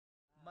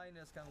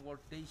Miners can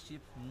work day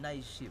shift,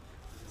 night shift.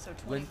 So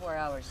 24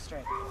 hours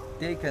straight.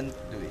 They can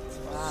do it.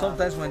 Wow.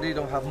 Sometimes when they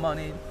don't have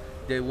money,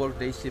 they work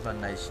day shift and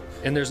night shift.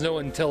 And there's no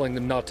one telling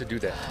them not to do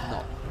that.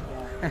 No.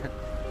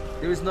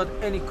 There is not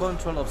any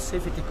control of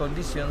safety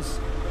conditions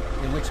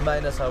in which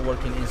miners are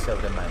working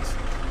inside the mines.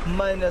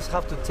 Miners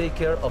have to take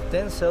care of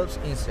themselves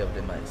inside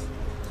the mines.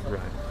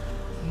 Right.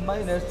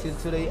 Miners till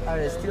today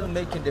are still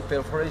making the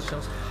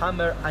perforations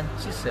hammer and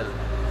chisel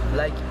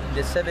like in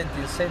the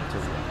 17th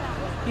century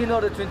in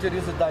order to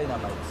introduce the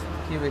dynamite.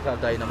 Here we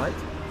have dynamite.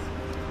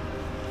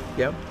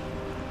 Yeah.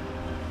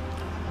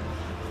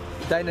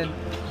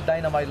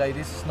 Dynamite like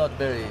this is not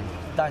very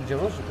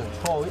dangerous. You can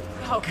throw it.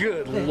 Oh,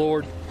 good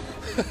Lord.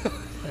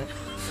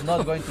 It's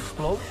not going to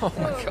explode. Oh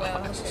my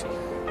gosh.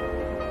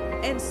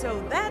 And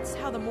so that's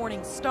how the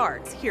morning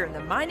starts here in the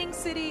mining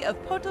city of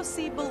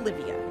Potosi,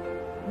 Bolivia.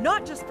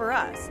 Not just for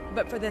us,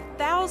 but for the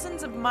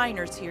thousands of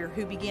miners here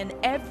who begin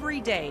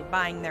every day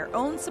buying their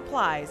own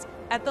supplies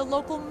at the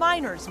local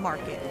miners'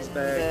 market.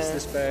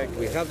 This bag.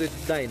 We have the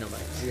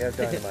dynamite. We have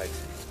dynamite.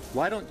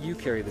 Why don't you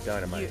carry the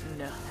dynamite?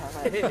 No.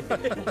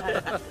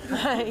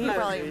 He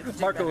probably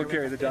Marco will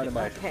carry the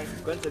dynamite. Okay.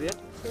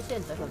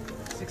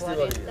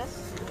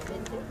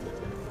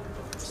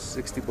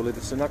 60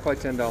 bolivians, so not quite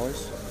 $10.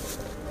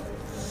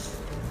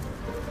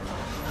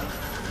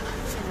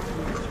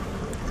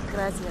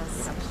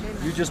 Gracias.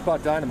 You just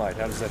bought dynamite.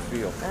 How does that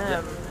feel?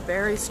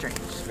 Very strange.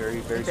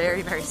 Very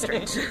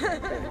strange.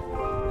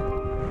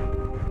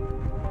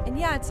 And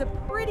yeah, it's a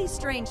pretty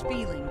strange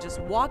feeling just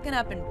walking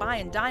up and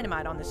buying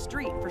dynamite on the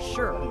street for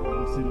sure.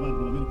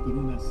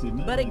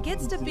 But it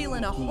gets to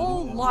feeling a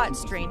whole lot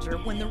stranger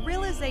when the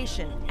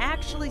realization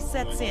actually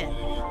sets in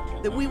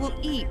that we will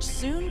each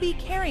soon be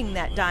carrying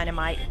that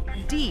dynamite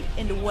deep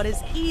into what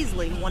is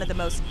easily one of the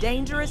most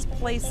dangerous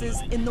places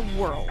in the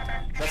world.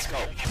 Let's go.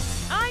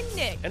 I'm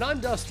Nick. And I'm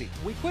Dusty.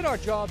 We quit our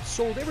jobs,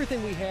 sold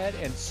everything we had,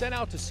 and set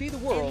out to see the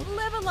world. And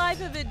live a life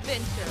of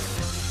adventure.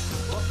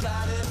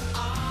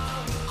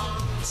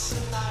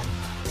 Tonight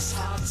it's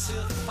hard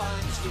to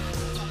find you.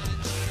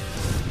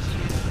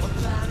 What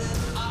planet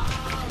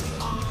are we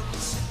on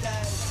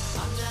today? I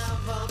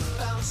never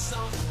felt so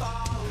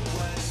far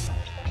away.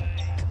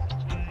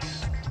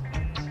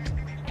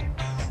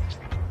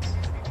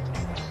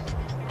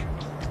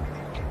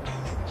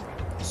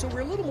 So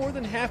we're a little more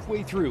than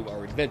halfway through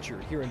our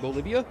adventure here in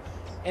Bolivia,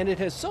 and it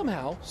has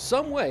somehow,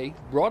 some way,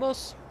 brought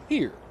us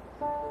here.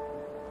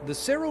 The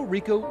Cerro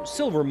Rico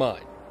Silver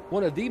Mine,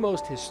 one of the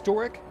most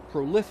historic,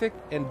 prolific,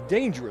 and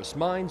dangerous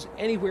mines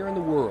anywhere in the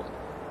world.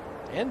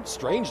 And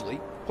strangely,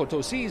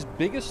 Potosi's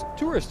biggest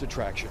tourist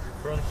attraction.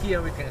 From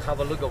here we can have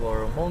a look at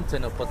our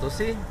mountain of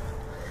Potosi,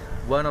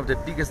 one of the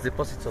biggest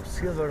deposits of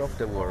silver of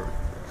the world.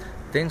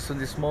 Thanks to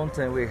this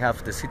mountain we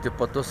have the city of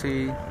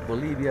Potosi,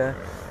 Bolivia.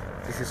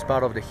 This is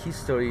part of the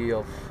history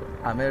of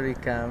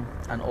America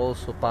and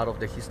also part of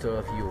the history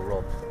of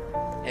Europe.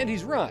 And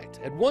he's right.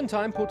 At one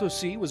time,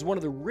 Potosi was one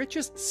of the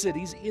richest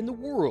cities in the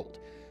world.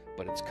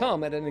 But it's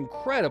come at an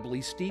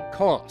incredibly steep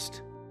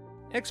cost.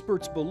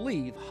 Experts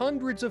believe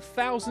hundreds of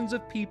thousands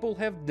of people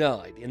have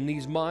died in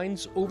these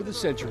mines over the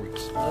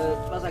centuries.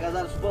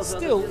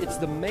 Still, it's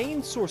the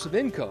main source of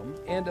income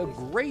and a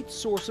great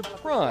source of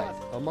pride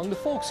among the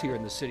folks here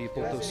in the city of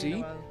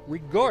Potosi,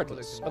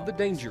 regardless of the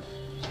danger.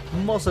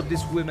 Most of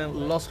these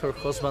women lost her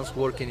husbands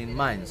working in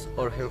mines,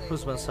 or her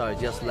husbands are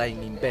just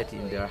lying in bed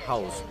in their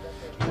house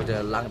with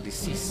a lung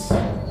disease.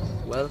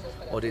 Well,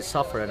 or they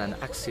suffered an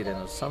accident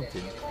or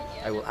something.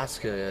 I will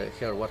ask her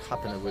what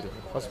happened with her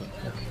husband.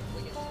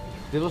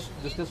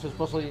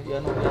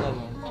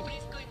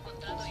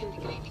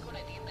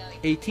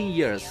 18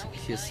 years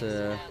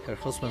her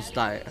husband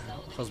died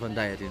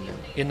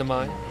in the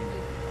mine.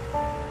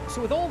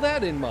 So with all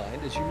that in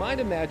mind, as you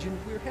might imagine,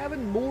 we're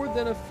having more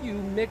than a few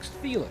mixed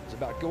feelings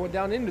about going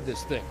down into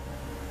this thing.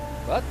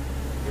 But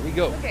here we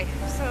go. Okay,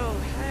 so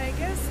I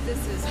guess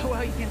this is,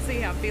 well, you can see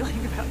how I'm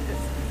feeling about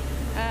this.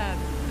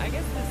 I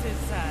guess this is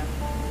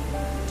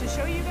to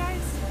show you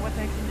guys what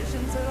the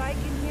conditions are like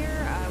in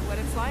here, what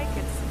it's like.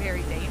 It's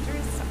very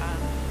dangerous,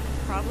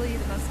 probably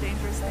the most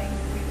dangerous thing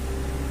we've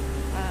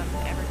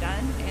ever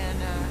done,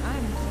 and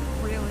I'm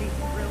really,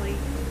 really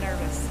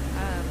nervous.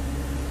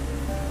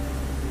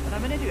 But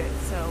I'm gonna do it,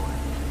 so,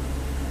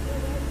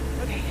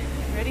 okay,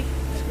 ready?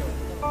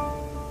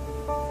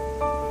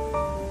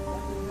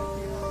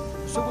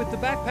 So with the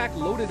backpack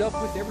loaded up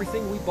with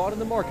everything we bought in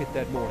the market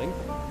that morning,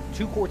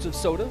 2 quarts of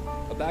soda,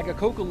 a bag of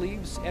coca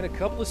leaves, and a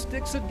couple of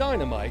sticks of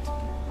dynamite,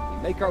 we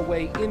make our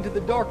way into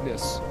the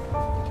darkness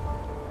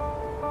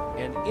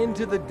and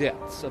into the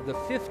depths of the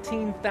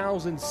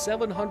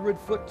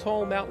 15,700-foot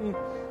tall mountain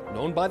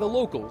known by the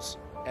locals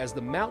as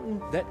the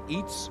mountain that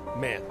eats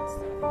men.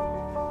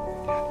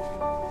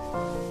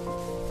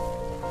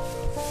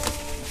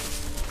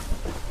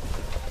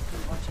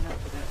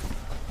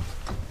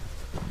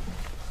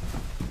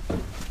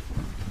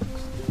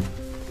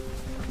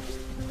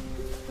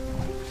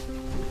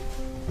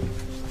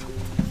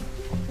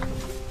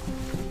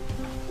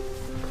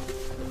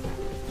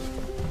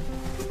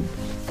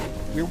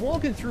 We're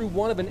walking through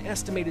one of an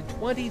estimated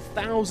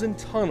 20,000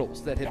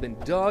 tunnels that have been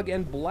dug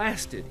and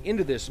blasted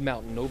into this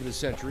mountain over the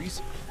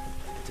centuries.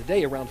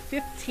 Today, around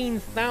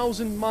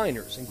 15,000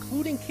 miners,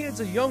 including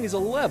kids as young as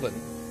 11,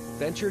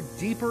 venture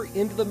deeper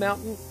into the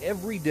mountain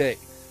every day,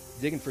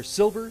 digging for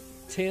silver,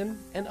 tin,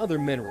 and other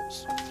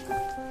minerals.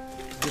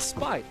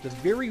 Despite the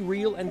very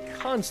real and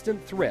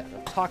constant threat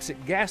of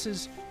toxic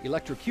gases,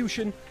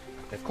 electrocution,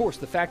 and of course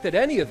the fact that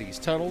any of these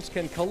tunnels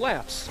can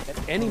collapse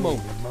at any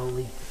moment. Holy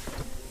moly.